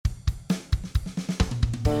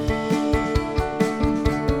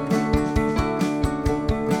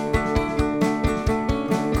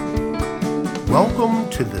Welcome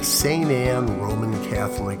to the St. Anne Roman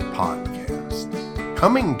Catholic Podcast,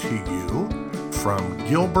 coming to you from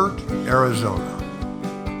Gilbert, Arizona.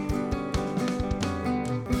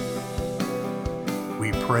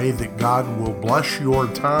 We pray that God will bless your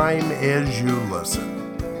time as you listen.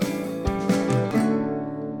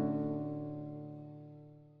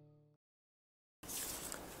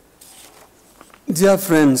 Dear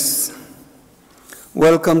friends,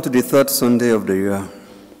 welcome to the third Sunday of the year.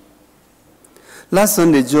 Last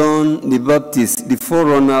Sunday, John the Baptist, the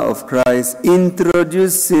forerunner of Christ,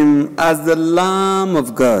 introduced him as the Lamb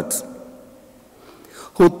of God,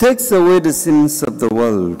 who takes away the sins of the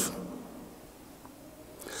world.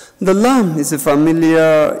 The Lamb is a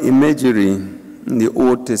familiar imagery in the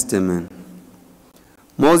Old Testament.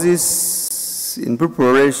 Moses, in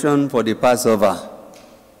preparation for the Passover,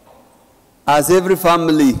 as every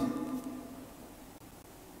family,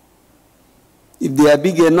 if they are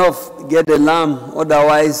big enough, get a lamb.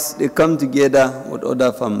 Otherwise, they come together with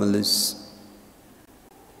other families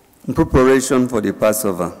in preparation for the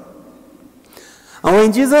Passover. And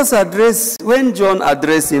when John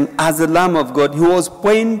addressed him as the Lamb of God, he was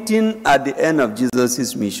pointing at the end of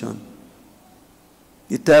Jesus' mission.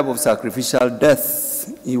 The type of sacrificial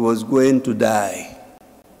death he was going to die.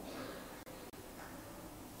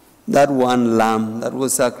 That one lamb that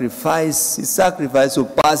was sacrificed, his sacrifice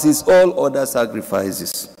surpasses all other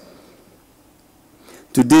sacrifices.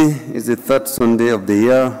 Today is the third Sunday of the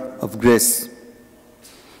year of grace.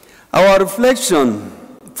 Our reflection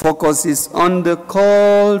focuses on the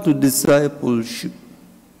call to discipleship,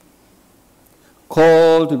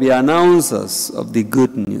 call to be announcers of the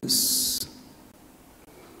good news,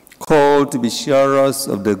 call to be sharers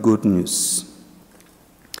of the good news.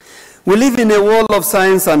 We live in a world of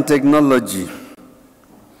science and technology.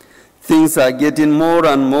 Things are getting more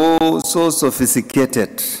and more so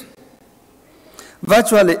sophisticated.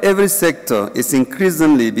 Virtually every sector is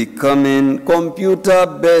increasingly becoming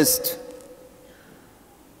computer-based.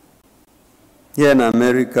 Here in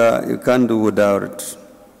America, you can't do without it.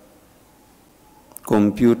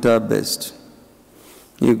 Computer-based.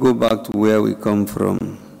 You go back to where we come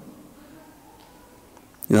from.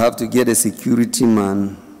 You have to get a security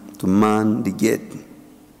man to man the gate.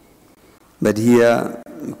 But here,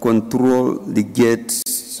 you control the gate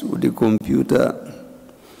with the computer.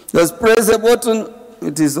 Just press a button,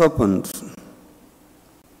 it is opened.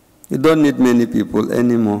 You don't need many people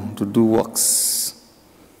anymore to do works.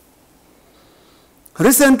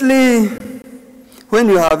 Recently, when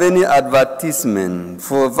you have any advertisement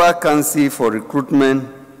for vacancy for recruitment,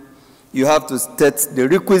 you have to state the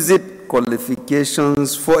requisite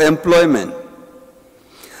qualifications for employment.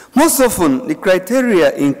 Most often, the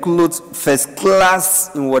criteria includes first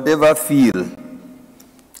class in whatever field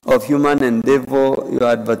of human endeavor you're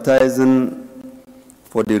advertising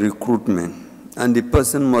for the recruitment. And the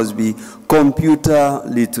person must be computer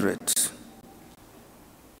literate.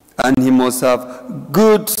 And he must have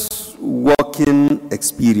good working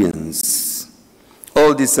experience.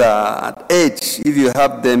 All these are at edge. If you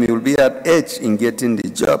have them, you'll be at edge in getting the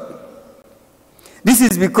job. This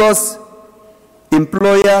is because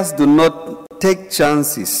employers do not take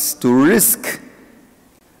chances to risk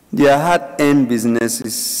their hard-earned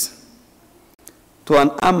businesses to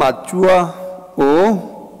an amateur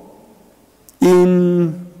or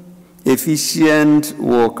inefficient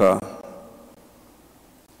worker.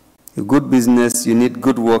 A good business, you need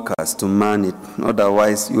good workers to man it.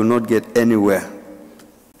 Otherwise, you will not get anywhere.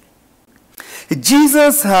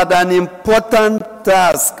 Jesus had an important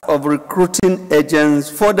task of recruiting agents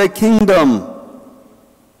for the kingdom.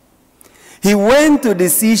 He went to the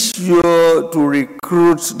seashore to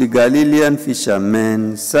recruit the Galilean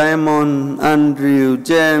fishermen, Simon, Andrew,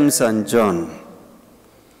 James, and John.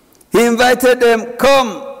 He invited them,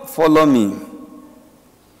 "Come, follow me.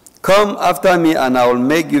 Come after me, and I will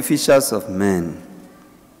make you fishers of men."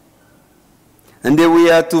 And they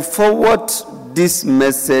were to forward this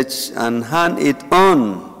message and hand it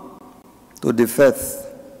on to the faith.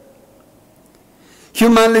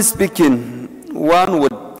 Humanly speaking, one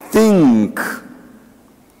would think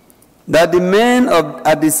that the men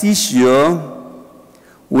at the seashore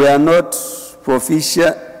were not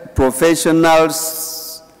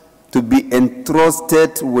professionals to be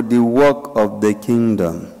entrusted with the work of the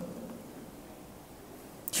kingdom.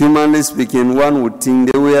 Humanly speaking, one would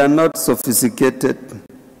think they were not sophisticated,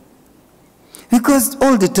 because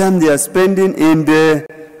all the time they are spending in the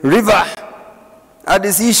river, at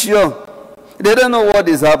the seashore. They don't know what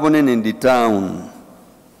is happening in the town.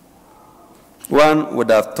 One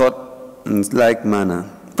would have thought in like manner.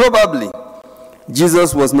 Probably,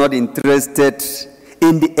 Jesus was not interested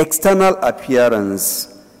in the external appearance,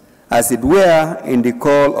 as it were in the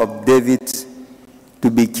call of David to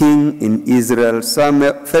be king in Israel. 1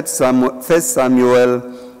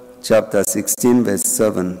 Samuel chapter 16, verse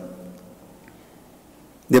 7.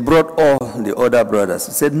 They brought all the other brothers.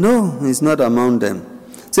 He said, no, he's not among them.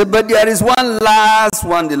 He said, but there is one,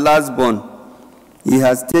 the last born. He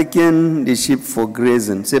has taken the sheep for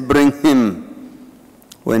grazing. He said, bring him.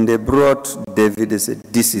 When they brought David, they said,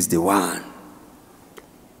 this is the one.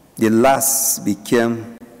 The last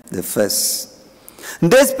became the first.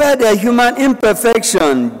 Despite their human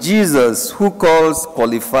imperfection, Jesus, who calls,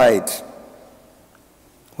 qualified.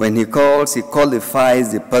 When he calls, he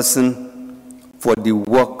qualifies the person for the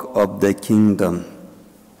work of the kingdom.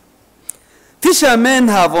 Fishermen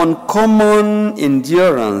have uncommon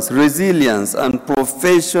endurance, resilience, and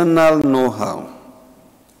professional know-how.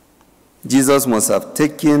 Jesus must have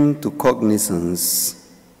taken to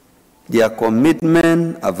cognizance their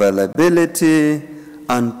commitment, availability,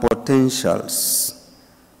 and potentials.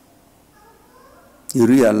 He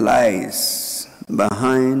realized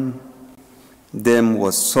behind them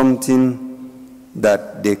was something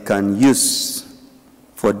that they can use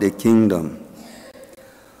for the kingdom.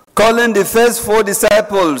 Calling the first 4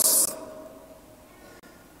 disciples,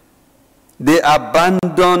 they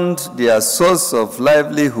abandoned their source of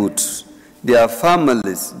livelihood, their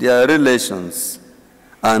families, their relations,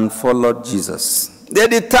 and followed Jesus. They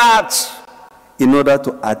detached in order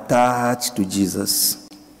to attach to Jesus.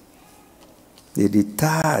 They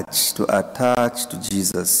detach to attach to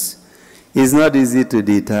Jesus. It's not easy to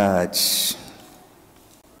detach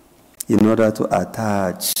in order to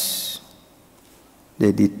attach.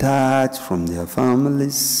 They detach from their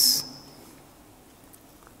families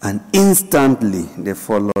and instantly they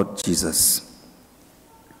followed Jesus.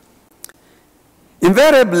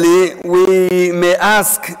 Invariably, we may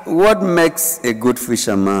ask, what makes a good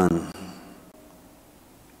fisherman?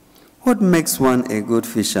 What makes one a good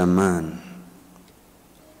fisherman?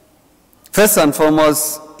 First and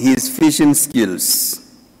foremost, his fishing skills.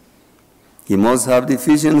 He must have the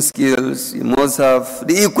fishing skills, he must have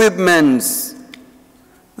the equipment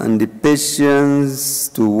and the patience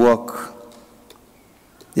to work.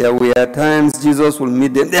 There were times Jesus will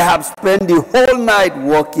meet them. They have spent the whole night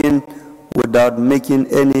working without making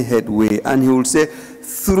any headway. And he will say,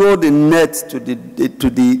 throw the net to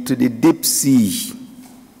the deep sea.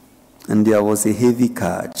 And there was a heavy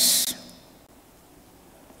catch.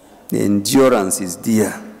 The endurance is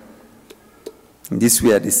there. These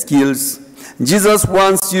were the skills. Jesus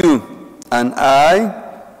wants you and I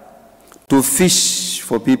to fish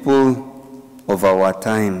for people of our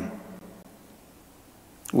time.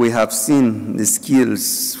 We have seen the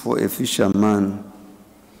skills for a fisherman,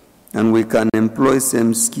 and we can employ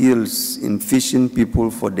same skills in fishing people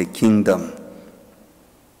for the kingdom.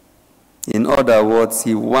 In other words,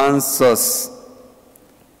 he wants us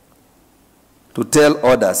to tell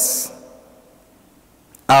others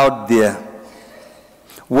out there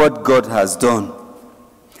what God has done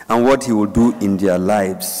and what he will do in their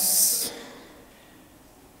lives.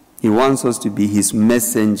 He wants us to be his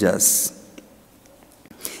messengers.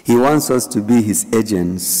 He wants us to be his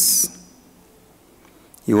agents.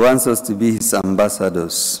 He wants us to be his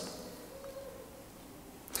ambassadors.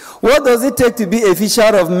 What does it take to be a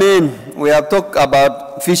fisher of men? We have talked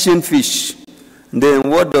about fishing fish. Then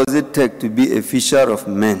what does it take to be a fisher of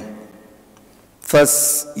men?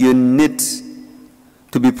 First, you need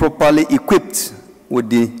to be properly equipped with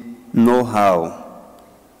the know-how.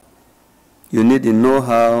 You need the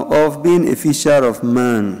know-how of being a fisher of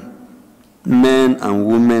men and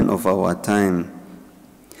women of our time.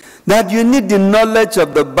 That you need the knowledge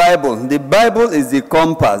of the Bible. The Bible is the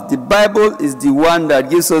compass. The Bible is the one that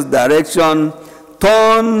gives us direction.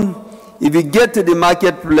 Turn, if you get to the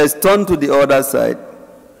marketplace, turn to the other side.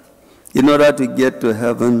 In order to get to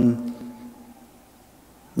heaven,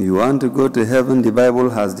 you want to go to heaven, the Bible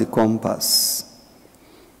has the compass.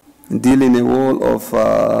 Deal in a world of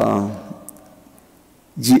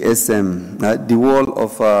GSM, the world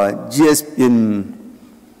of GSM.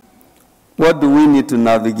 What do we need to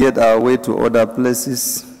navigate our way to other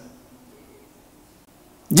places?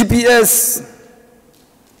 GPS.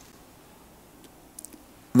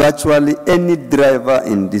 Virtually any driver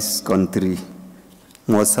in this country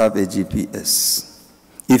must have a GPS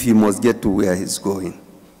if he must get to where he's going.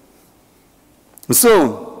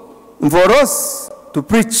 So, for us to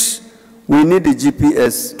preach, we need the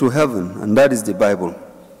GPS to heaven, and that is the Bible.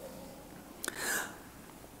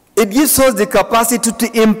 It gives us the capacity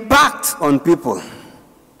to impact on people.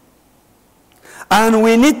 And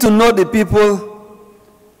we need to know the people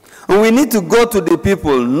And we need to go to the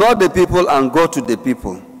people, know the people, and go to the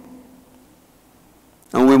people.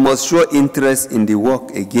 And we must show interest in the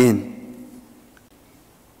work again.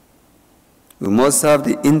 We must have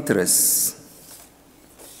the interest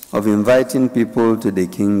of inviting people to the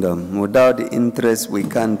kingdom. Without the interest, we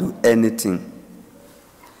can't do anything.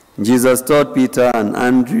 Jesus taught Peter and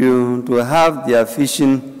Andrew to have their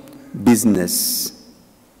fishing business,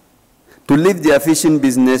 to leave their fishing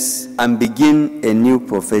business and begin a new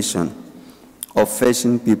profession of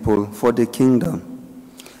fishing people for the kingdom.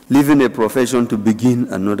 Leaving a profession to begin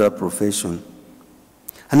another profession.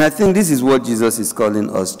 And I think this is what Jesus is calling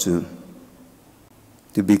us to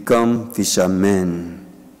become fishermen.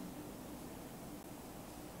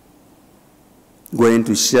 Going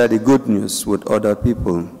to share the good news with other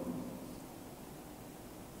people.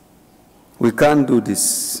 We can't do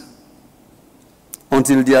this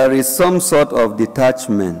until there is some sort of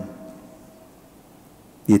detachment,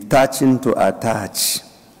 detaching to attach.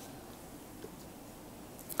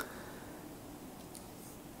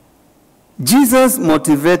 Jesus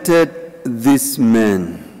motivated these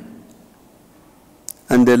men,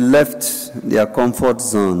 and they left their comfort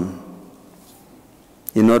zone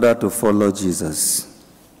in order to follow Jesus.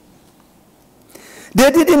 They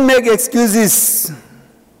didn't make excuses.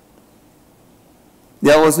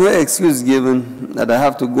 There was no excuse given that I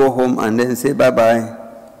have to go home and then say bye-bye.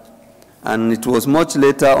 And it was much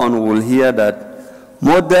later on we'll hear that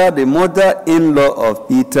the mother-in-law of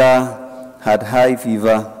Peter had high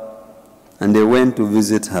fever, and they went to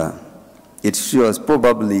visit her. It shows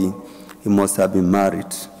probably he must have been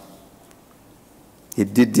married. He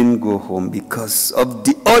didn't go home because of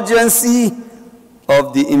the urgency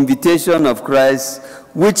of the invitation of Christ,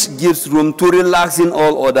 which gives room to relax in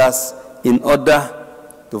all others in order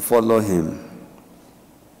to follow him.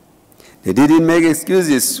 They didn't make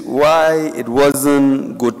excuses why it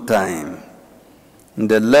wasn't good time. And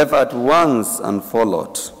they left at once and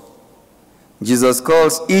followed. Jesus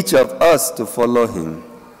calls each of us to follow him.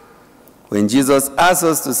 When Jesus asks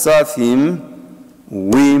us to serve him,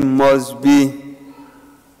 we must be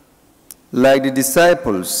like the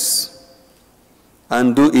disciples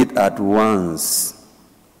and do it at once.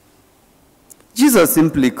 Jesus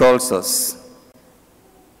simply calls us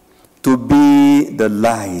to be the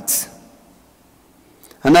light.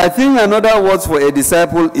 And I think another word for a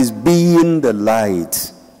disciple is being the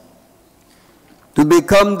light. To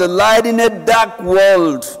become the light in a dark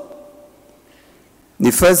world.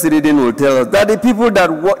 The first reading will tell us that the people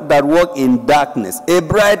that walk in darkness, a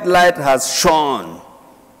bright light has shone.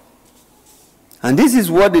 And this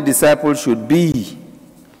is what the disciple should be.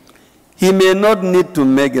 He may not need to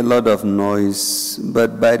make a lot of noise,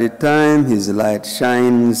 but by the time his light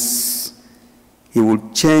shines, he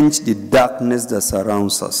will change the darkness that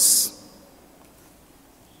surrounds us.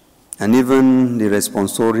 And even the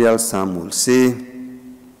responsorial psalm will say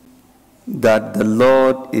that the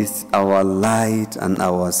Lord is our light and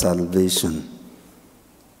our salvation.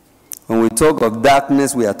 When we talk of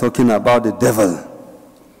darkness, we are talking about the devil.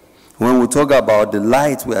 When we talk about the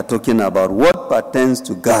light, we are talking about what pertains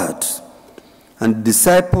to God. And the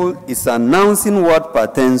disciple is announcing what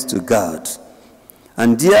pertains to God.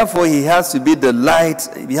 And therefore, he has to be the light,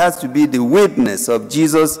 he has to be the witness of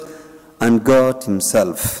Jesus and God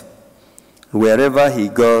himself. Wherever he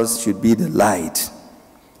goes should be the light.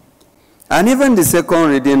 And even the second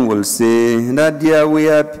reading will say that there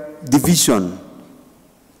were division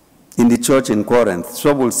in the church in Corinth.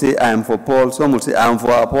 Some will say, I am for Paul. Some will say, I am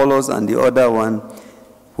for Apollos. And the other one,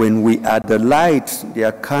 when we are the light,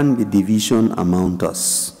 there can be division among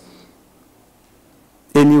us.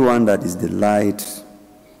 Anyone that is the light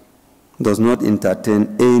does not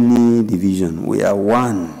entertain any division. We are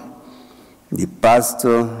one. The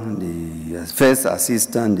pastor, the first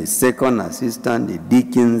assistant, the second assistant, the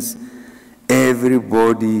deacons,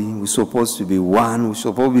 everybody, we're supposed to be one. We're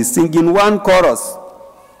supposed to be singing one chorus.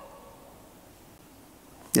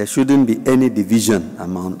 There shouldn't be any division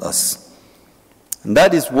among us. And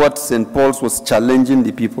that is what St. Paul was challenging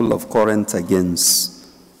the people of Corinth against.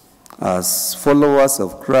 As followers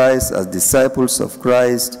of Christ, as disciples of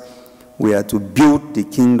Christ, we are to build the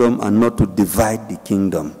kingdom and not to divide the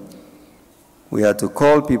kingdom. We are to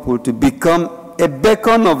call people to become a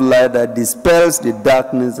beacon of light that dispels the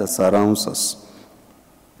darkness that surrounds us.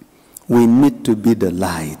 We need to be the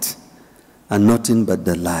light and nothing but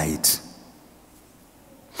the light.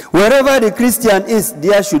 Wherever the Christian is,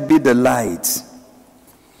 there should be the light.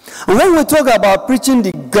 And when we talk about preaching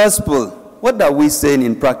the gospel, what are we saying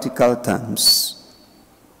in practical terms?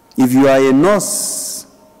 If you are a nurse,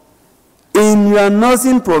 in your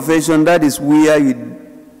nursing profession, that is where you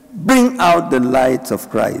Bring out the light of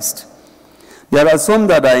Christ. There are some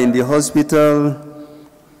that are in the hospital.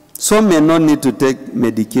 Some may not need to take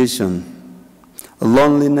medication.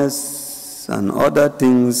 Loneliness and other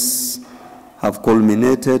things have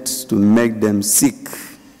culminated to make them sick.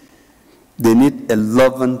 They need a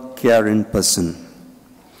loving, caring person.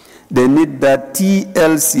 They need that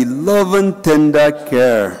TLC, loving, tender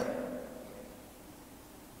care.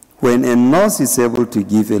 When a nurse is able to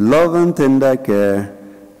give a loving, tender care,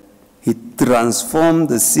 he transforms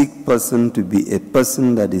the sick person to be a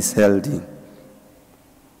person that is healthy.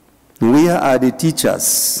 We are the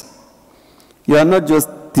teachers. You are not just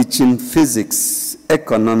teaching physics,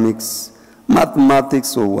 economics,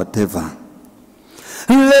 mathematics, or whatever.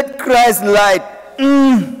 Let Christ's light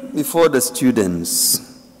before the students.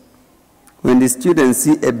 When the students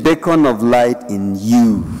see a beacon of light in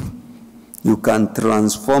you, you can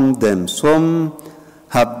transform them. Some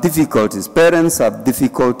have difficulties. Parents have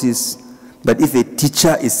difficulties. But if a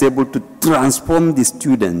teacher is able to transform the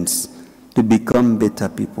students to become better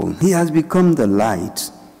people, he has become the light.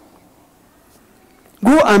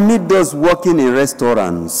 Go and meet those working in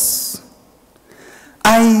restaurants.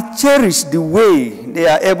 I cherish the way they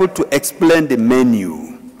are able to explain the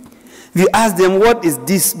menu. If you ask them, what is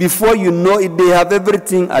this? Before you know it, they have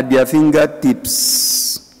everything at their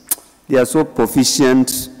fingertips. They are so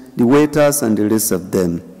proficient, the waiters and the rest of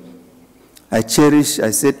them. I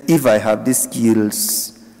said, if I have these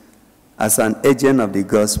skills as an agent of the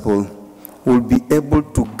gospel, we'll be able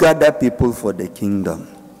to gather people for the kingdom.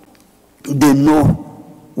 They know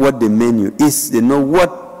what the menu is. They know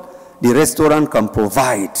what the restaurant can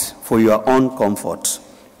provide for your own comfort.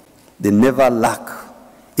 They never lack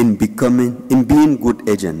in being good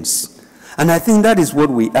agents. And I think that is what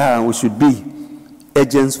we are. We should be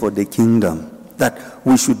agents for the kingdom. That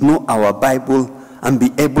we should know our Bible and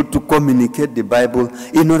be able to communicate the Bible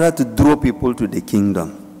in order to draw people to the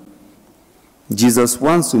kingdom. Jesus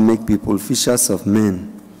wants to make people fishers of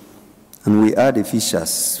men. And we are the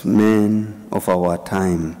fishers, men of our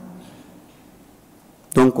time.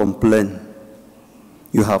 Don't complain.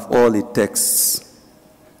 You have all it takes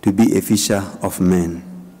to be a fisher of men.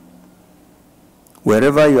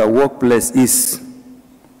 Wherever your workplace is,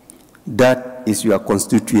 that is your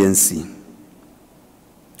constituency.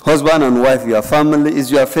 Husband and wife, your family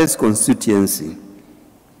is your first constituency.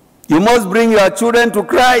 You must bring your children to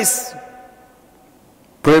Christ.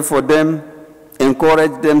 Pray for them,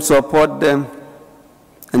 encourage them, support them,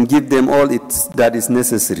 and give them all that is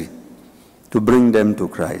necessary to bring them to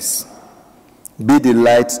Christ. Be the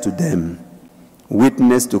light to them.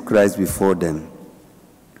 Witness to Christ before them.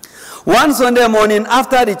 One Sunday morning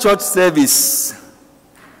after the church service,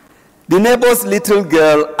 the neighbor's little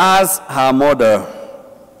girl asked her mother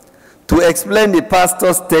to explain the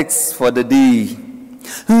pastor's text for the day.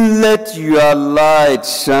 Let your light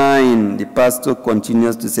shine. The pastor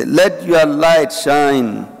continues to say, let your light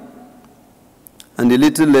shine. And the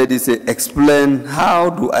little lady said, explain, how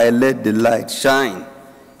do I let the light shine?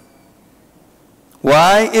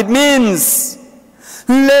 Why? It means,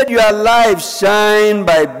 let your light shine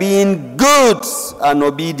by being good and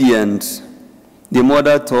obedient. The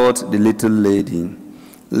mother taught the little lady,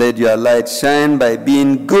 let your light shine by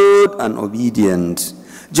being good and obedient.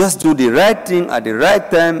 Just do the right thing at the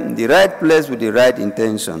right time, in the right place, with the right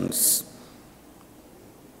intentions.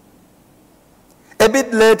 A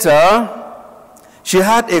bit later, she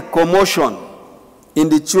had a commotion in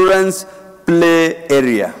the children's play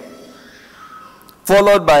area,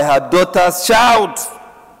 followed by her daughter's shout,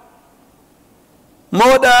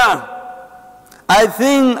 Mother, I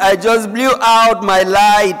think I just blew out my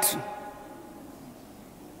light.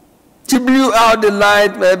 She blew out the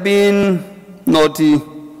light by being naughty,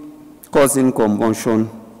 causing commotion.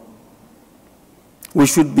 We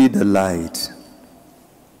should be the light.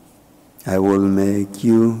 I will make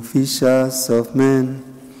you fishers of men,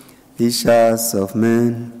 fishers of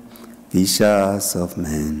men, fishers of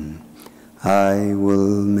men. I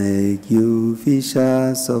will make you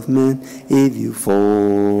fishers of men if you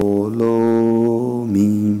follow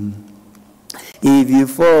me. If you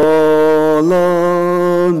follow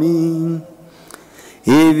me,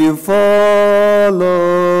 if you follow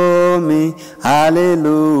me,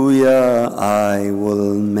 hallelujah, I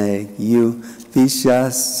will make you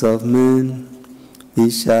fishers of men,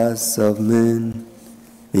 fishers of men,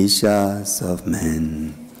 fishers of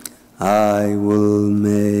men. I will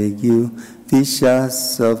make you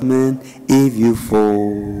fishers of men if you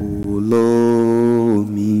follow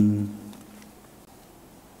me.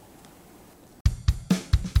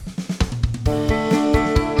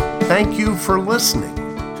 Thank you for listening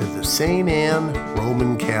to the St. Anne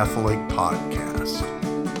Roman Catholic Podcast.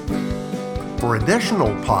 For additional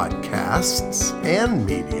podcasts and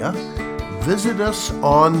media, visit us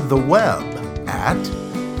on the web at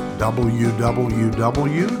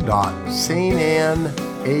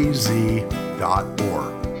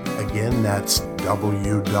www.stannaz.org. Again, that's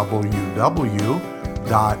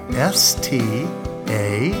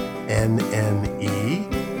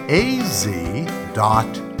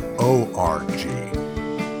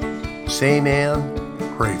St. Anne,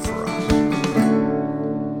 pray for us.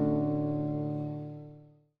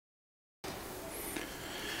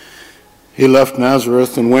 He left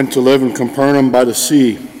Nazareth and went to live in Capernaum by the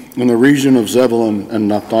sea, in the region of Zebulun and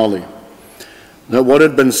Naphtali, that what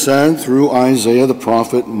had been said through Isaiah the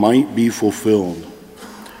prophet might be fulfilled.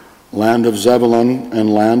 Land of Zebulun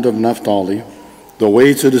and land of Naphtali, the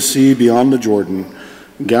way to the sea beyond the Jordan,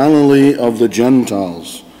 Galilee of the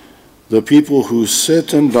Gentiles, the people who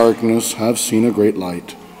sit in darkness have seen a great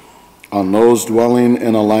light. On those dwelling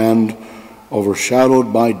in a land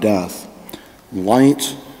overshadowed by death,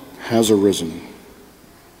 light has arisen.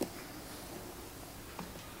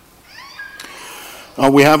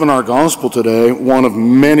 We have in our gospel today one of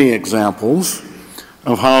many examples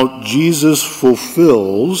of how Jesus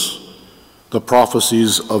fulfills the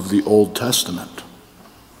prophecies of the Old Testament.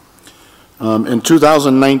 In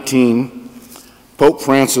 2019, Pope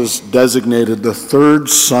Francis designated the third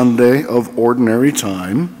Sunday of Ordinary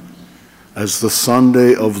Time as the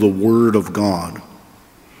Sunday of the Word of God.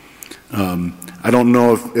 I don't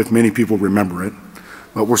know if many people remember it,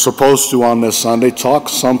 but we're supposed to, on this Sunday, talk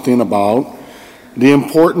something about the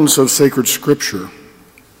importance of sacred Scripture.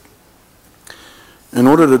 In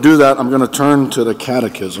order to do that, I'm going to turn to the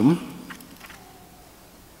Catechism.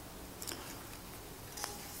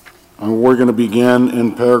 And we're going to begin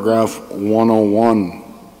in paragraph 101.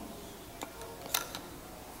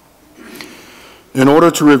 In order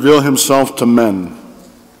to reveal himself to men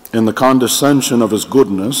in the condescension of his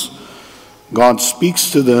goodness, God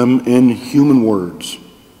speaks to them in human words.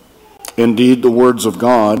 Indeed, the words of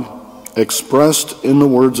God, expressed in the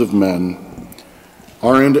words of men,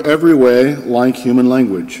 are in every way like human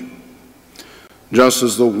language. Just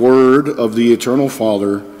as the word of the eternal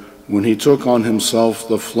Father, when he took on himself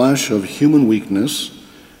the flesh of human weakness,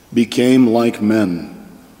 became like men.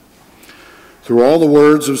 Through all the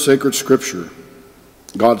words of sacred Scripture,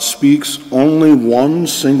 God speaks only one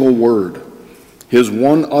single word, his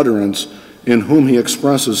one utterance, in whom he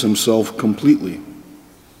expresses himself completely.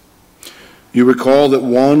 You recall that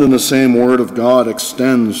one and the same word of God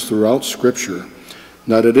extends throughout Scripture,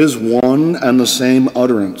 that it is one and the same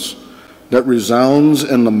utterance that resounds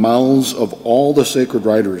in the mouths of all the sacred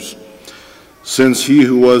writers, since he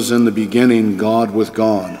who was in the beginning God with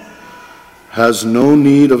God has no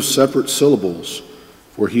need of separate syllables,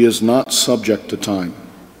 for he is not subject to time.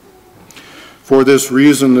 For this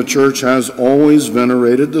reason, the Church has always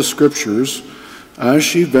venerated the Scriptures as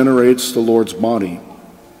she venerates the Lord's body.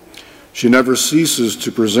 She never ceases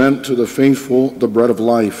to present to the faithful the bread of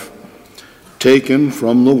life, taken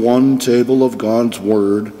from the one table of God's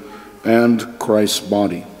Word and Christ's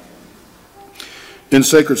body. In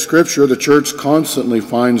sacred Scripture, the Church constantly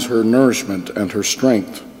finds her nourishment and her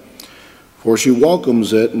strength, for she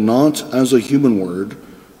welcomes it not as a human word,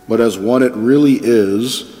 but as what it really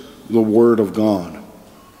is, the Word of God.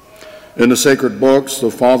 In the sacred books, the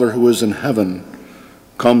Father who is in heaven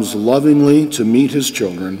comes lovingly to meet his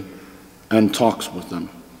children and talks with them.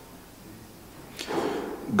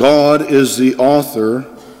 God is the author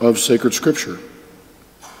of sacred Scripture.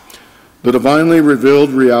 The divinely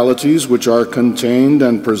revealed realities which are contained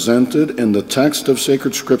and presented in the text of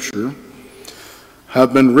sacred Scripture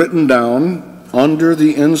have been written down under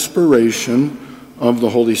the inspiration of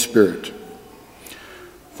the Holy Spirit.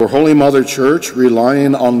 For Holy Mother Church,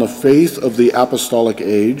 relying on the faith of the apostolic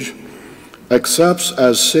age, accepts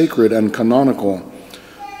as sacred and canonical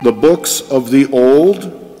the books of the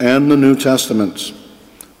Old and the New Testaments,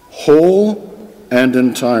 whole and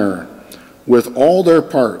entire, with all their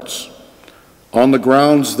parts, on the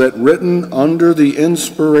grounds that written under the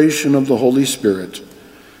inspiration of the Holy Spirit,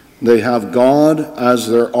 they have God as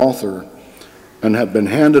their author and have been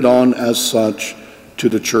handed on as such to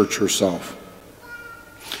the Church herself.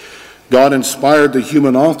 God inspired the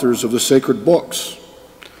human authors of the sacred books.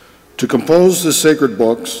 To compose the sacred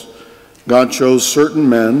books, God chose certain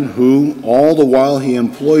men who, all the while he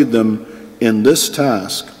employed them in this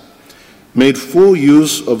task, made full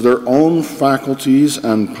use of their own faculties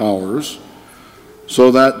and powers,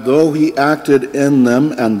 so that though he acted in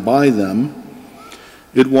them and by them,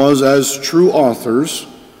 it was as true authors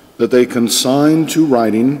that they consigned to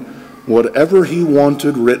writing whatever he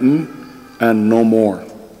wanted written and no more.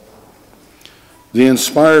 The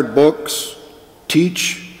inspired books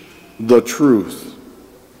teach the truth.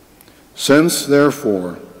 Since,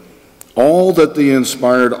 therefore, all that the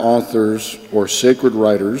inspired authors or sacred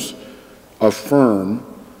writers affirm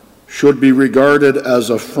should be regarded as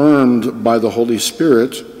affirmed by the Holy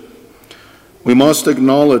Spirit, we must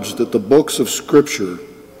acknowledge that the books of Scripture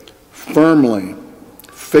firmly,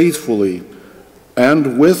 faithfully,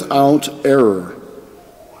 and without error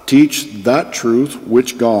teach that truth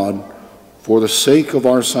which God, for the sake of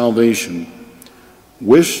our salvation,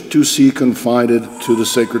 wished to see confided to the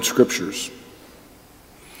sacred Scriptures.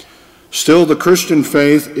 Still, the Christian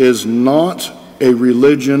faith is not a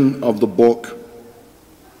religion of the book.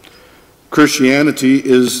 Christianity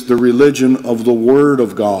is the religion of the Word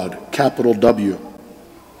of God, capital W,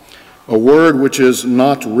 a word which is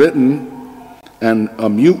not written and a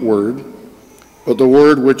mute word, but the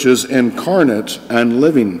Word which is incarnate and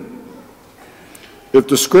living. If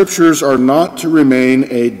the Scriptures are not to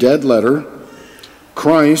remain a dead letter,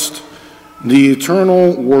 Christ, the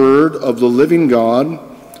eternal Word of the living God,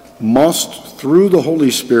 must, through the Holy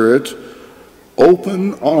Spirit,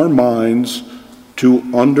 open our minds to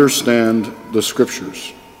understand the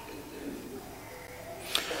Scriptures.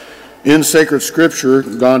 In sacred Scripture,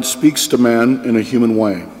 God speaks to man in a human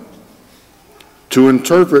way. To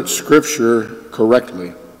interpret Scripture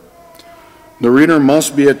correctly, the reader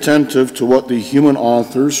must be attentive to what the human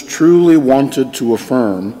authors truly wanted to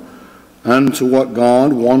affirm and to what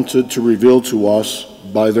God wanted to reveal to us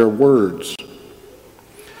by their words.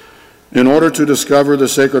 In order to discover the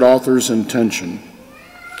sacred author's intention,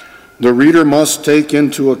 the reader must take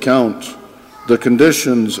into account the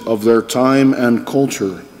conditions of their time and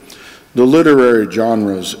culture, the literary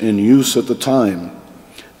genres in use at the time,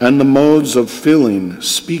 and the modes of feeling,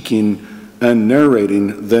 speaking, and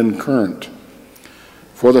narrating then current.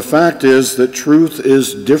 For the fact is that truth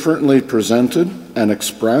is differently presented and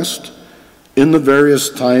expressed in the various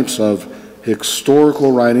types of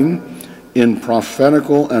historical writing, in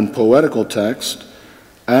prophetical and poetical text,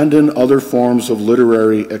 and in other forms of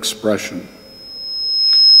literary expression.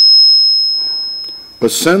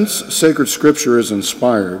 But since sacred Scripture is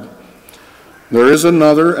inspired, there is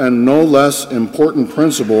another and no less important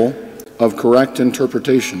principle of correct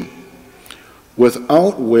interpretation,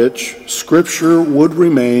 without which Scripture would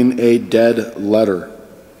remain a dead letter.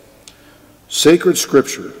 Sacred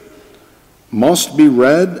Scripture must be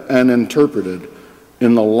read and interpreted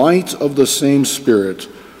in the light of the same Spirit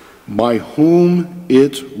by whom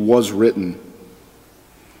it was written.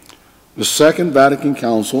 The Second Vatican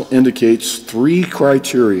Council indicates 3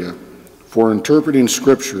 criteria for interpreting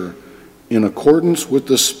Scripture in accordance with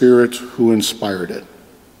the Spirit who inspired it.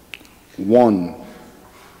 1.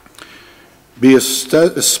 Be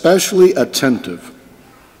especially attentive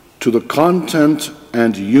to the content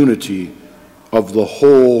and unity of the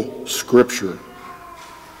whole Scripture.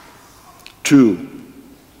 2.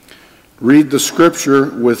 Read the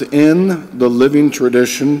Scripture within the living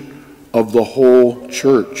tradition of the whole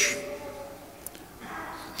Church.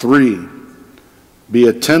 3. Be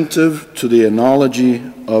attentive to the analogy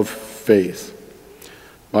of faith.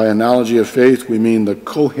 By analogy of faith, we mean the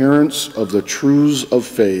coherence of the truths of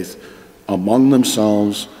faith among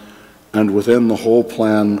themselves and within the whole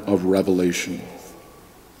plan of revelation.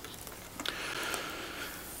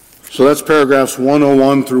 So that's paragraphs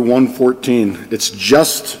 101 through 114. It's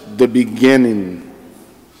just the beginning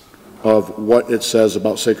of what it says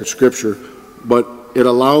about sacred Scripture, but it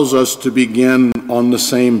allows us to begin on the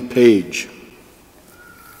same page.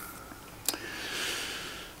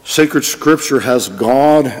 Sacred Scripture has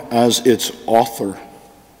God as its author.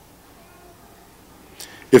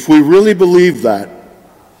 If we really believe that,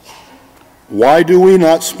 why do we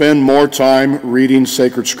not spend more time reading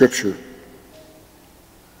sacred Scripture?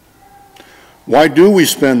 Why do we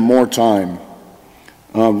spend more time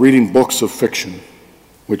reading books of fiction,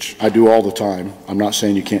 which I do all the time? I'm not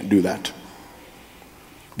saying you can't do that.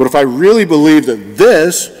 But if I really believe that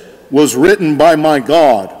this was written by my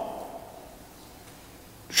God,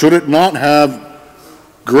 should it not have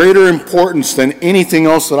greater importance than anything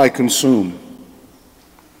else that I consume?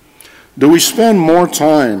 Do we spend more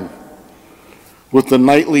time with the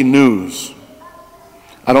nightly news?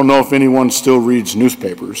 I don't know if anyone still reads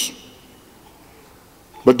newspapers.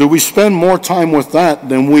 But do we spend more time with that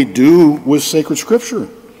than we do with sacred Scripture?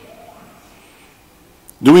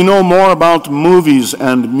 Do we know more about movies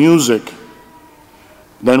and music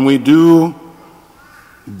than we do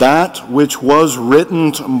that which was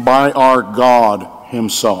written by our God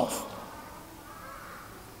Himself?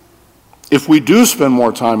 If we do spend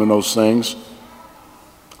more time in those things,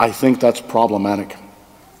 I think that's problematic.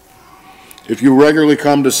 If you regularly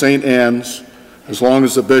come to St. Anne's as long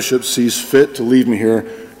as the bishop sees fit to leave me here.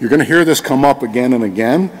 You're going to hear this come up again and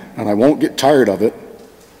again, and I won't get tired of it.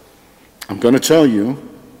 I'm going to tell you,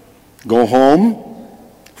 go home,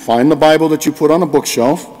 find the Bible that you put on a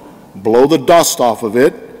bookshelf, blow the dust off of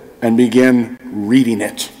it, and begin reading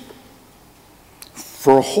it.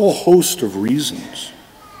 For a whole host of reasons.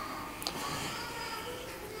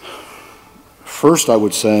 First, I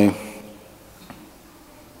would say,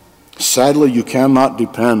 sadly, you cannot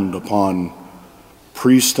depend upon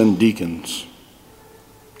priests and deacons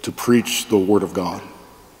to preach the Word of God.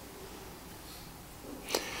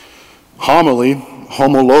 Homily,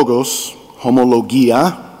 homologos,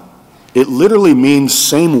 homologia, it literally means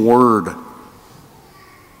same word.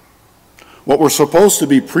 What we're supposed to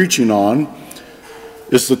be preaching on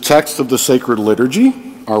is the text of the sacred liturgy,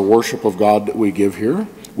 our worship of God that we give here,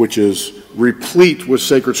 which is replete with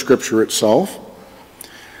sacred scripture itself,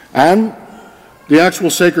 and the actual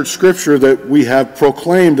sacred scripture that we have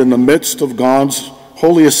proclaimed in the midst of God's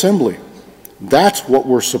holy assembly. That's what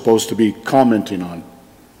we're supposed to be commenting on.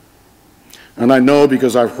 And I know,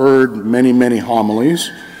 because I've heard many, many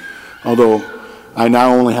homilies, although I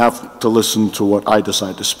now only have to listen to what I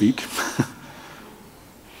decide to speak,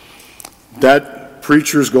 that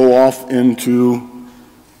preachers go off into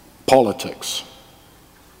politics.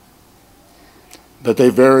 That they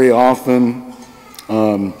very often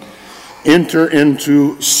enter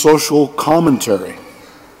into social commentary.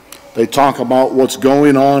 They talk about what's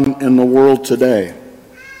going on in the world today.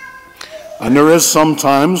 And there is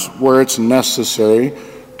sometimes where it's necessary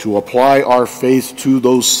to apply our faith to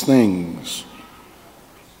those things.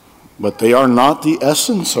 But they are not the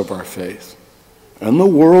essence of our faith. And the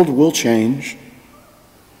world will change.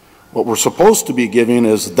 What we're supposed to be giving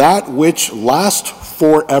is that which lasts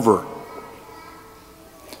forever.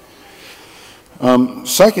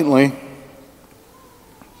 Secondly,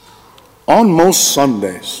 on most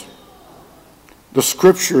Sundays, the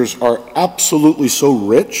scriptures are absolutely so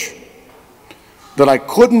rich that I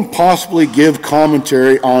couldn't possibly give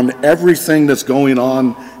commentary on everything that's going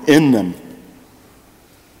on in them.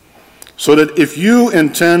 So that if you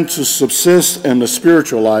intend to subsist in the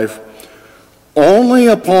spiritual life only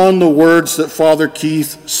upon the words that Father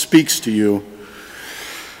Keith speaks to you,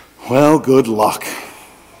 well, good luck.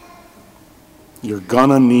 You're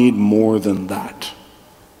gonna need more than that.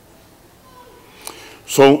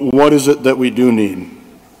 So what is it that we do need?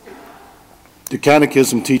 The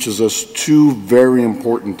Catechism teaches us two very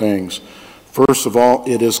important things. First of all,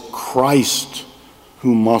 it is Christ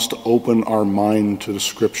who must open our mind to the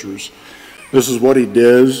Scriptures. This is what he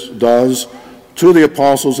does to the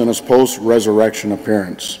apostles in his post-resurrection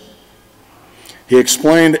appearance. He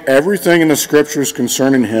explained everything in the Scriptures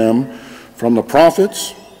concerning him, from the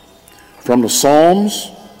prophets, from the Psalms,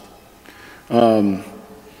 and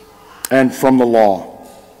from the law.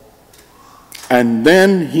 And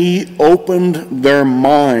then he opened their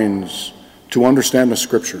minds to understand the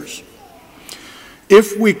Scriptures.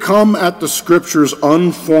 If we come at the Scriptures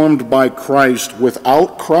unformed by Christ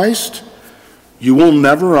without Christ, you will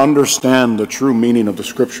never understand the true meaning of the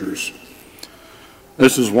Scriptures.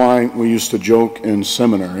 This is why we used to joke in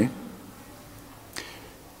seminary.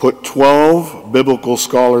 Put 12 biblical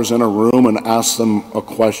scholars in a room and ask them a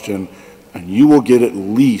question, and you will get at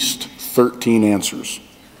least 13 answers.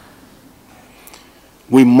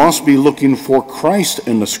 We must be looking for Christ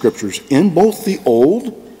in the Scriptures, in both the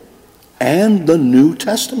Old and the New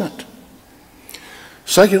Testament.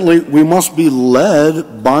 Secondly, we must be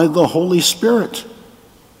led by the Holy Spirit.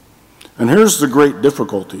 And here's the great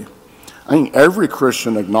difficulty. I think every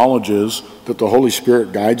Christian acknowledges that the Holy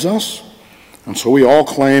Spirit guides us, and so we all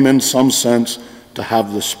claim in some sense to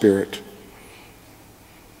have the Spirit.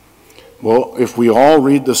 Well, if we all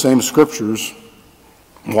read the same Scriptures,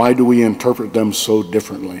 why do we interpret them so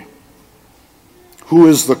differently? Who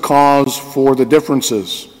is the cause for the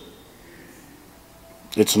differences?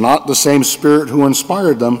 It's not the same Spirit who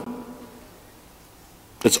inspired them.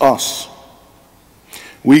 It's us.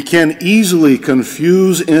 We can easily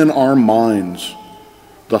confuse in our minds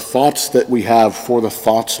the thoughts that we have for the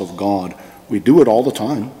thoughts of God. We do it all the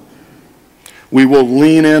time. We will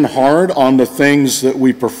lean in hard on the things that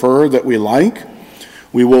we prefer, that we like.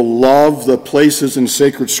 We will love the places in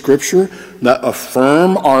sacred Scripture that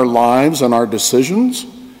affirm our lives and our decisions.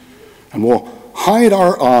 And we'll hide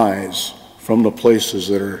our eyes from the places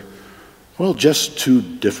that are, well, just too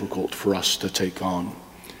difficult for us to take on.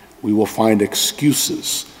 We will find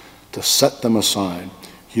excuses to set them aside.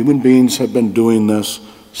 Human beings have been doing this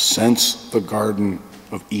since the Garden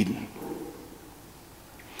of Eden.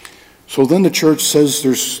 So then the church says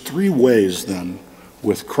there's three ways then,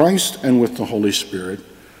 with Christ and with the Holy Spirit,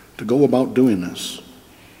 to go about doing this.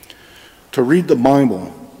 To read the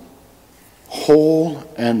Bible whole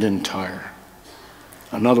and entire.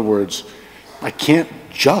 In other words, I can't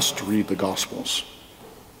just read the Gospels,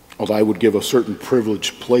 although I would give a certain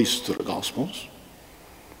privileged place to the Gospels.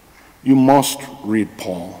 You must read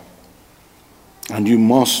Paul, and you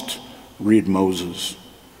must read Moses,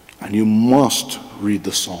 and you must read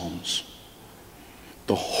the Psalms.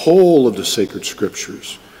 The whole of the sacred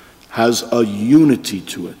scriptures has a unity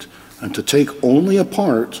to it, and to take only a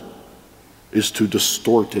part is to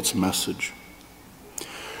distort its message.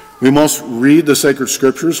 We must read the sacred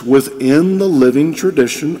scriptures within the living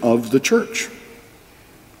tradition of the church.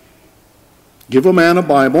 Give a man a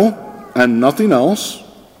Bible and nothing else,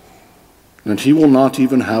 and he will not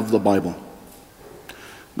even have the Bible.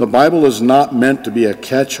 The Bible is not meant to be a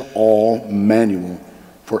catch-all manual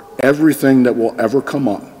for everything that will ever come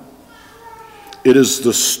up. It is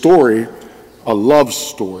the story, a love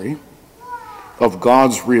story, of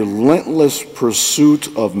God's relentless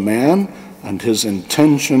pursuit of man and his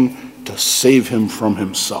intention to save him from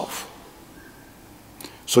himself.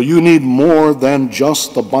 So you need more than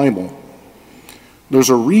just the Bible. There's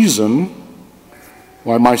a reason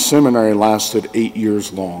why my seminary lasted 8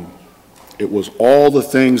 years long. It was all the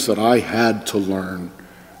things that I had to learn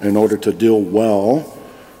in order to deal well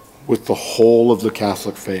with the whole of the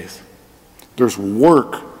Catholic faith. There's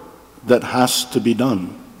work that has to be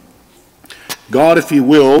done. God, if he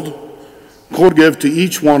willed, could give to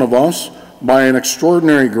each one of us, by an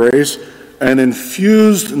extraordinary grace, an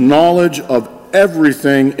infused knowledge of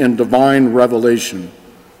everything in divine revelation.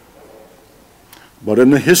 But in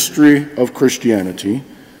the history of Christianity,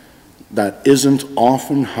 that isn't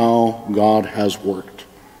often how God has worked.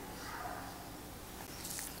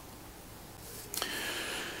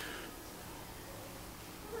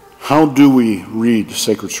 How do we read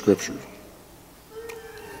sacred scripture?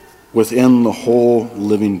 Within the whole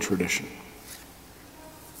living tradition.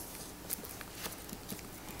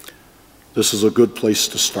 This is a good place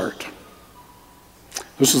to start.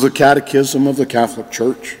 This is the Catechism of the Catholic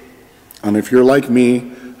Church. And if you're like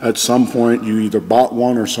me, at some point you either bought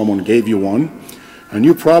one or someone gave you one, and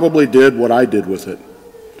you probably did what I did with it.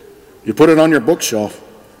 You put it on your bookshelf,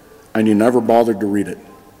 and you never bothered to read it,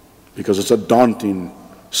 because it's a daunting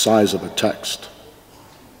size of a text.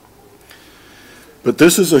 But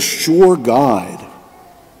this is a sure guide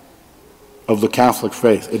of the Catholic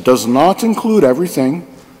faith. It does not include everything.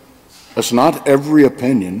 It's not every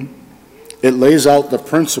opinion. It lays out the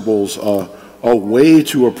principles, a way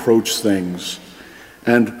to approach things.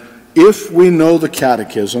 And if we know the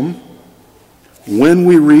Catechism, when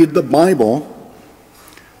we read the Bible,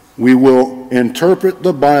 we will interpret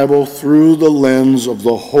the Bible through the lens of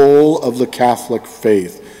the whole of the Catholic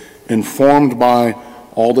faith, informed by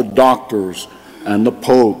all the doctors and the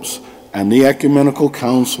popes and the ecumenical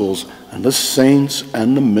councils and the saints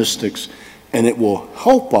and the mystics, and it will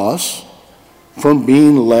help us from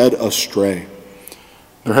being led astray.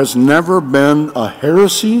 There has never been a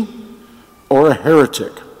heresy or a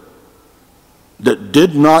heretic that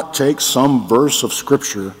did not take some verse of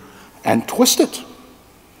Scripture and twist it,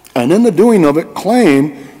 and in the doing of it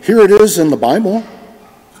claim, here it is in the Bible.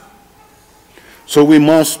 So we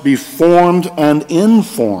must be formed and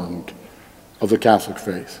informed of the Catholic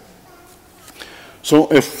faith. So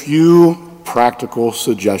a few practical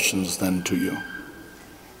suggestions then to you.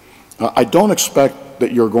 I don't expect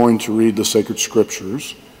that you're going to read the sacred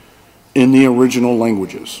scriptures in the original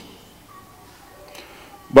languages.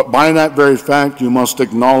 But by that very fact, you must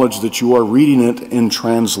acknowledge that you are reading it in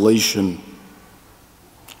translation.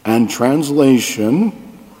 And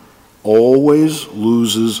translation always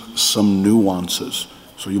loses some nuances.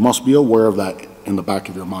 So you must be aware of that in the back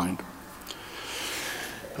of your mind.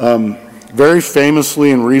 Very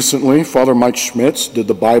famously and recently, Father Mike Schmitz did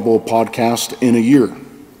the Bible podcast in a year.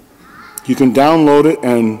 You can download it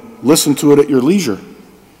and listen to it at your leisure.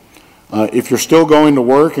 If you're still going to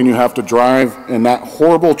work and you have to drive in that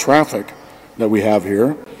horrible traffic that we have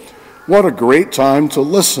here, what a great time to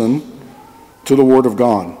listen to the Word of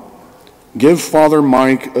God. Give Father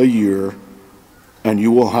Mike a year and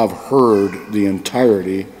you will have heard the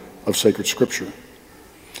entirety of sacred Scripture.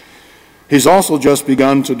 He's also just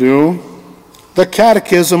begun to do the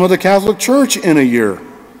Catechism of the Catholic Church in a year.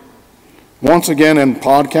 Once again in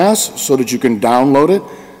podcasts so that you can download it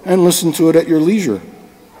and listen to it at your leisure.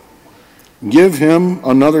 Give him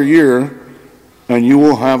another year and you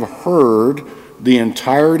will have heard the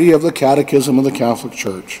entirety of the Catechism of the Catholic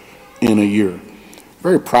Church in a year.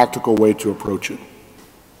 Very practical way to approach it.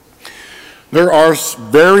 There are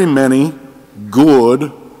very many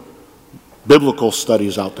good biblical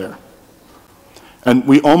studies out there. And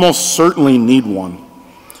we almost certainly need one,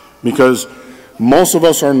 because most of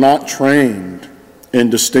us are not trained in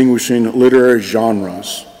distinguishing literary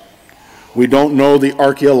genres. We don't know the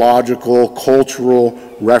archaeological, cultural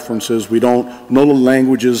references. We don't know the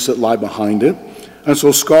languages that lie behind it. And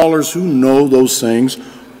so scholars who know those things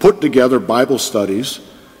put together Bible studies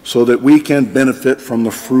so that we can benefit from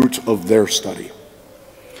the fruit of their study.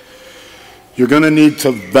 You're going to need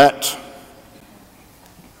to vet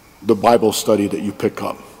the Bible study that you pick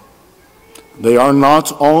up. They are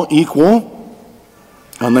not all equal,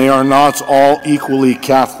 and they are not all equally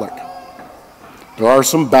Catholic. There are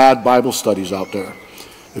some bad Bible studies out there.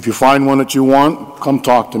 If you find one that you want, come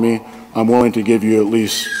talk to me. I'm willing to give you at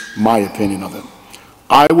least my opinion of it.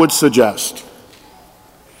 I would suggest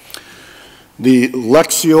the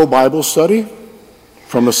Lectio Bible Study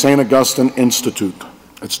from the St. Augustine Institute.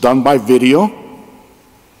 It's done by video.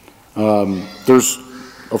 There's,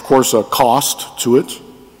 of course, a cost to it,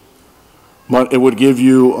 but it would give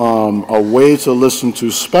you a way to listen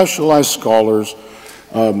to specialized scholars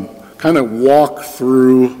kind of walk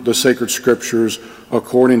through the sacred scriptures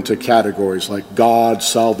according to categories like God,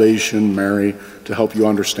 salvation, Mary, to help you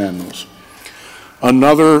understand those.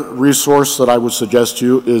 Another resource that I would suggest to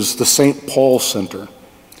you is the St. Paul Center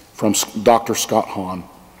from Dr. Scott Hahn.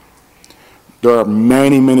 There are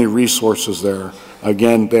many, many resources there.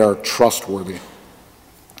 Again, they are trustworthy.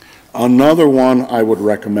 Another one I would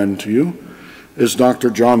recommend to you is Dr.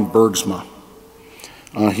 John Bergsma.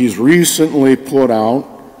 He's recently put out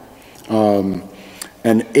an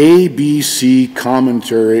ABC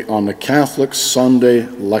commentary on the Catholic Sunday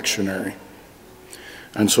Lectionary.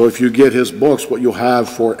 And so if you get his books, what you'll have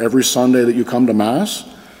for every Sunday that you come to Mass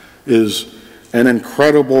is an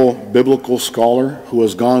incredible biblical scholar who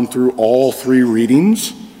has gone through all three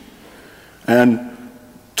readings and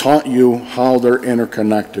taught you how they're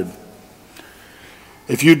interconnected.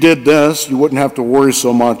 If you did this, you wouldn't have to worry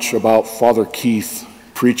so much about Father Keith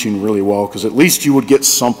preaching really well, because at least you would get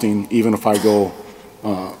something even if I go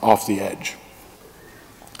off the edge.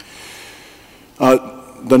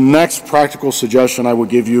 The next practical suggestion I would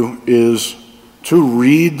give you is to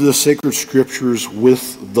read the sacred scriptures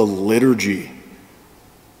with the liturgy.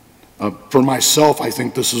 For myself, I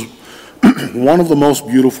think this is one of the most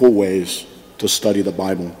beautiful ways to study the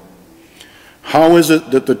Bible. How is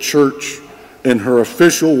it that the church, in her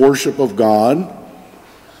official worship of God,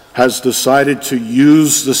 has decided to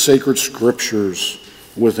use the sacred scriptures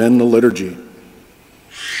within the liturgy?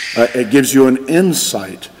 It gives you an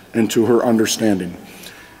insight into her understanding.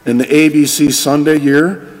 In the ABC Sunday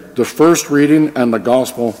year, the first reading and the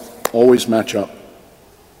gospel always match up.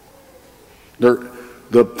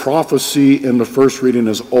 The prophecy in the first reading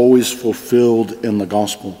is always fulfilled in the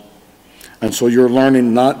gospel. And so you're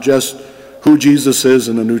learning not just who Jesus is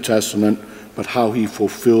in the New Testament, but how he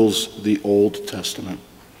fulfills the Old Testament.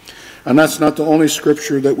 And that's not the only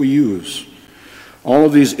scripture that we use. All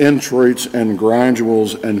of these introits and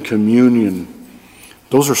graduals and communion,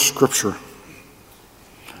 those are scripture.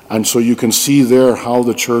 And so you can see there how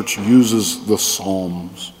the church uses the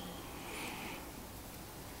Psalms.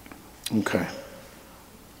 Okay.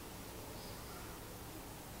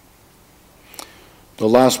 The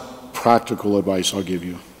last practical advice I'll give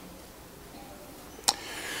you.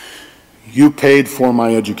 You paid for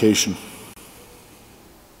my education.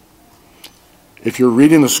 If you're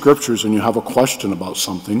reading the scriptures and you have a question about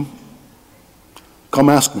something, come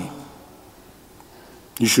ask me.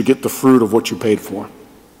 You should get the fruit of what you paid for.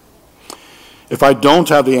 If I don't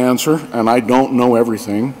have the answer and I don't know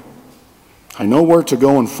everything, I know where to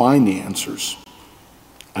go and find the answers.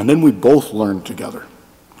 And then we both learn together.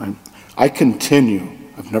 Right? I continue.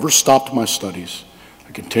 I've never stopped my studies.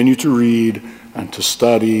 I continue to read and to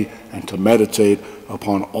study and to meditate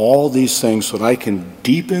upon all these things so that I can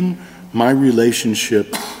deepen my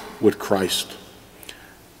relationship with Christ.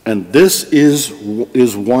 And this is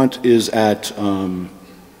what is at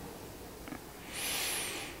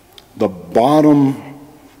the bottom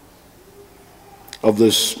of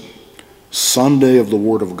this Sunday of the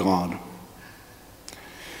Word of God.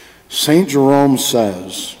 St. Jerome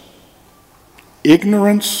says,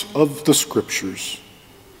 ignorance of the Scriptures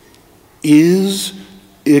is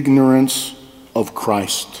ignorance of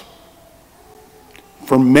Christ.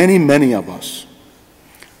 For many, many of us,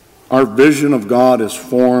 our vision of God is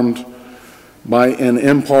formed by an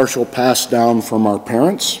impartial pass down from our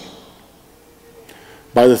parents,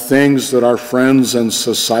 by the things that our friends and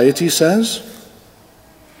society says,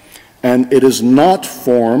 and it is not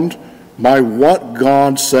formed by what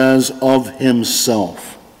God says of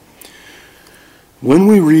himself. When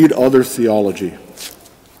we read other theology,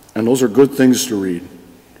 and those are good things to read,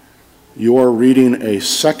 you are reading a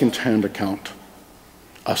second-hand account,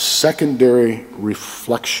 a secondary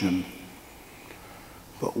reflection.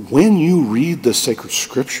 But when you read the sacred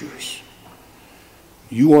scriptures,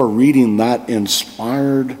 you are reading that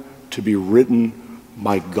inspired to be written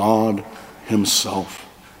by God Himself.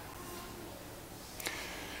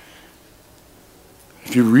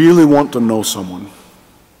 If you really want to know someone,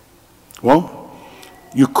 well,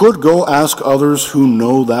 you could go ask others who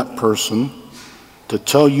know that person to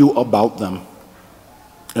tell you about them,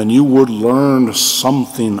 and you would learn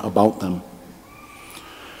something about them.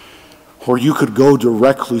 Or you could go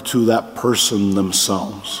directly to that person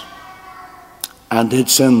themselves. And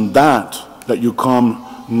it's in that you come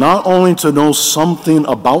not only to know something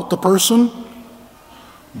about the person,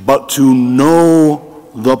 but to know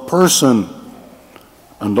the person.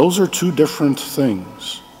 And those are two different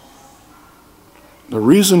things. The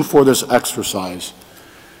reason for this exercise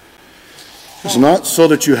is not so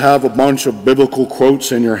that you have a bunch of biblical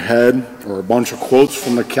quotes in your head or a bunch of quotes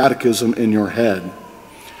from the catechism in your head,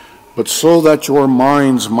 but so that your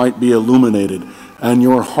minds might be illuminated and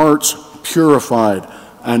your hearts purified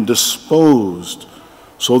and disposed,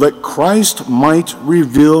 so that Christ might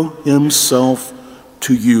reveal Himself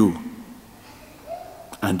to you,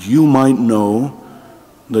 and you might know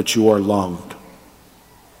that you are loved.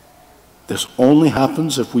 This only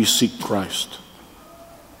happens if we seek Christ.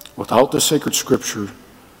 Without the sacred scripture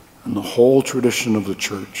and the whole tradition of the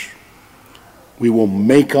church, we will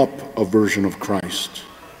make up a version of Christ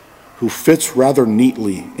who fits rather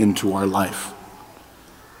neatly into our life.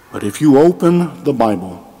 But if you open the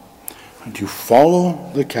Bible and you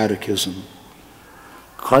follow the catechism,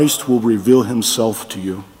 Christ will reveal Himself to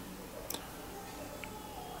you.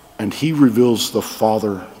 And He reveals the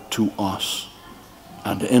Father to us.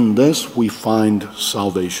 And in this we find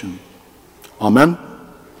salvation. Amen.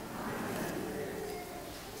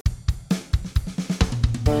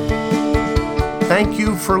 Thank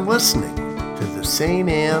you for listening to the St.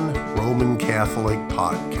 Anne Roman Catholic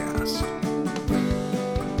Podcast.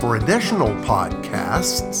 For additional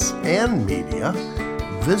podcasts and media,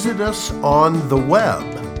 visit us on the web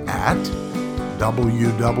at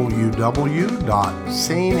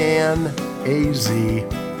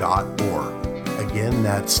www.stanaz.org. Again,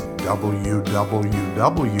 that's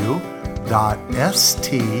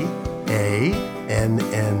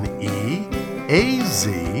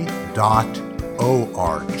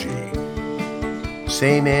www.stanneaz.org.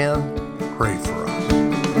 St. Anne, pray for us.